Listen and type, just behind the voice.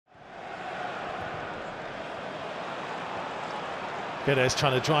Guedes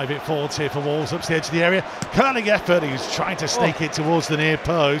trying to drive it forwards here for Wolves, up to the edge of the area. Curling effort, he's trying to sneak it towards the near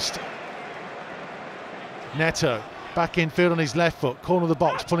post. Neto back infield on his left foot, corner of the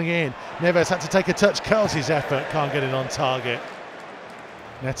box, pulling in. Neves had to take a touch, curls his effort, can't get it on target.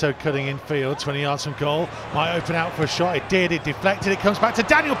 Neto cutting infield, 20 yards from goal, might open out for a shot, it did, it deflected, it comes back to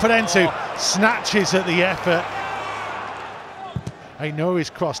Daniel Padentu, snatches at the effort. Aït-Nouri's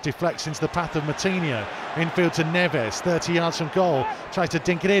cross deflects into the path of Moutinho, infield to Neves, 30 yards from goal, tries to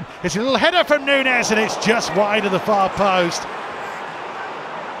dink it in, it's a little header from Nunes and it's just wide of the far post.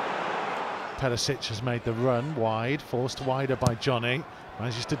 Perisic has made the run wide, forced wider by Johnny,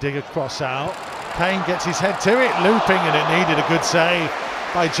 manages to dig a cross out. Kane gets his head to it, looping, and it needed a good save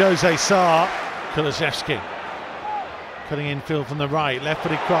by Jose Sarr. Kulusevski cutting infield from the right,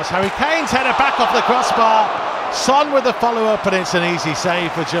 left-footed cross. Harry Kane's header back off the crossbar. Son with the follow-up, and it's an easy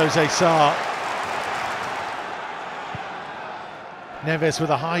save for Jose Sarr. Neves with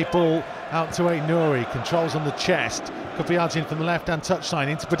a high ball out to Aït-Nouri, controls on the chest, a couple of yards in from the left-hand touchline,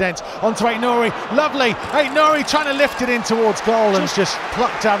 into Podence, onto Aït-Nouri, lovely, Aït-Nouri trying to lift it in towards goal and just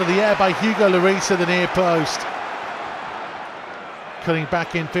plucked out of the air by Hugo Lloris at the near post. Cutting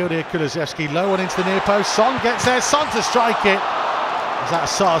back infield here, Kulusevski, low one into the near post, Son gets there, Son to strike it. Is that a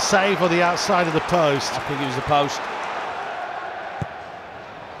Sarr save or the outside of the post? I think it was the post.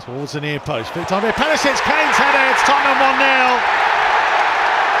 Towards the near post, Victor Perisic, Kane's header, it's Tottenham 1-0.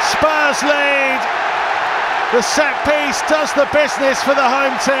 Spurs lead. The set piece does the business for the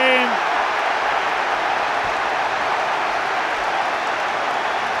home team.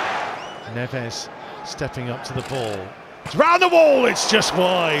 Neves stepping up to the ball. It's round the wall, it's just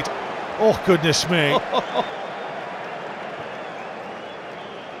wide. Oh, goodness me.